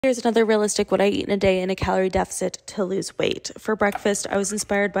Here's another realistic what I eat in a day in a calorie deficit to lose weight. For breakfast, I was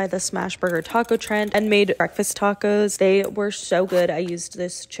inspired by the smash burger taco trend and made breakfast tacos. They were so good. I used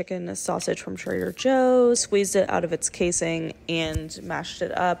this chicken sausage from Trader Joe's, squeezed it out of its casing and mashed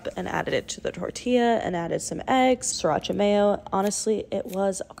it up and added it to the tortilla and added some eggs, sriracha mayo. Honestly, it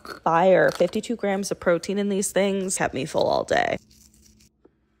was fire. 52 grams of protein in these things kept me full all day.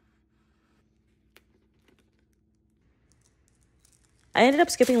 I ended up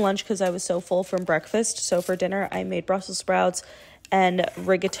skipping lunch because I was so full from breakfast. So for dinner, I made Brussels sprouts and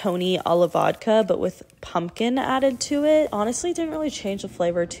rigatoni alla vodka, but with pumpkin added to it. Honestly, didn't really change the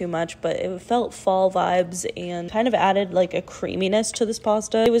flavor too much, but it felt fall vibes and kind of added like a creaminess to this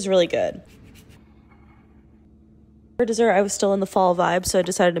pasta. It was really good. For dessert, I was still in the fall vibe, so I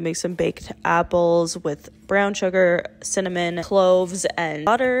decided to make some baked apples with brown sugar, cinnamon, cloves, and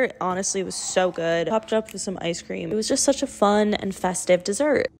butter. Honestly, it was so good. Topped up with some ice cream. It was just such a fun and festive dessert.